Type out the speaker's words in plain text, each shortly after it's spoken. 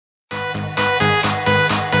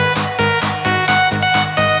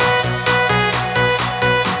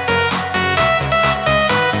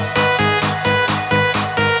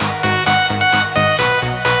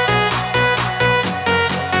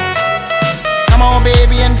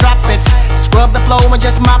Scrub the floor and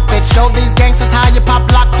just mop it. Show these gangsters how you pop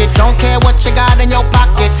lock it. Don't care what you got in your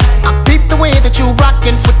pocket. I peep the way that you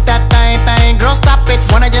rockin' with that thing. Girl, stop it.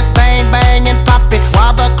 Wanna just bang, bang and pop it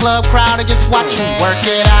while the club crowd are just watching. Work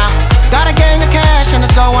it out. Got a gang of cash and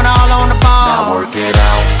it's going all on the ball. Now work it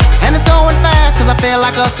out. And it's going fast cause I feel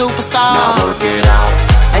like a superstar. Now work it out.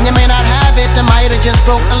 And you may not have it, I might have just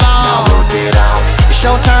broke the law. Now work it out. It's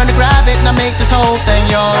your turn to grab it and I make this whole thing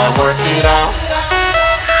yours. Now work it out.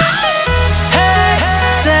 Hey,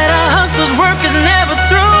 said our hustler's work is never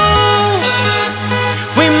through.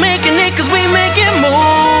 We making it cause we making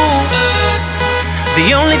moves.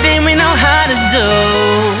 The only thing we know how to do.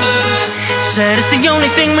 Said it's the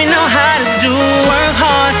only thing we know how to do. Work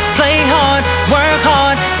hard, play hard, work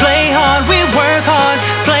hard, play hard. We work hard,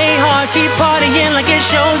 play hard, keep partying like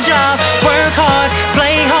it's your job. Work hard,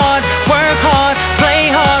 play hard, work hard,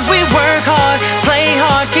 play hard. We work hard, play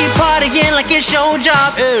hard, keep partying like it's your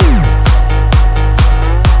job.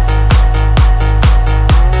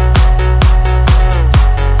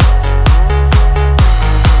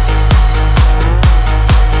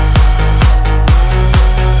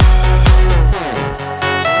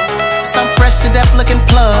 Fresh to death looking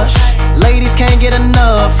plush. Ladies can't get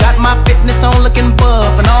enough. Got my fitness on looking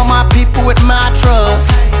buff. And all my people with my trust.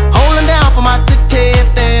 Holding down for my city. If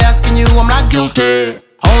they're asking you, I'm not guilty.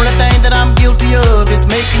 Only thing that I'm guilty of is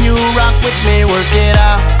making you rock with me. Work it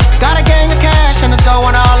out. Got a gang of cash and it's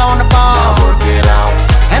going all on the ball. Now work it out.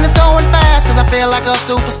 And it's going fast cause I feel like a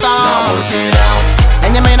superstar. Now work it out.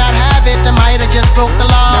 And you may not have it, I might have just broke the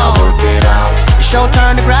law. Now work it out. It's your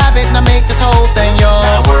turn to grab it and I make this whole thing yours.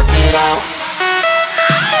 Now work it out.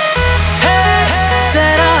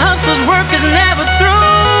 Said our hustler's work is never through.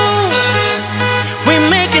 We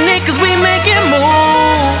making it cause we making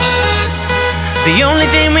moves. The only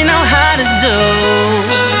thing we know how to do.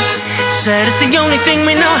 Said it's the only thing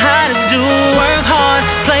we know how to do. Work hard,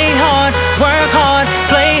 play hard, work hard,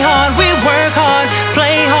 play hard. We work hard,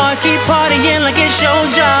 play hard, keep partying like it's your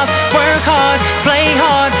job. Work hard, play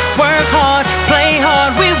hard, work hard, play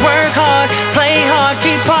hard. We work hard, play hard,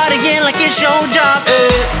 keep partying like it's your job.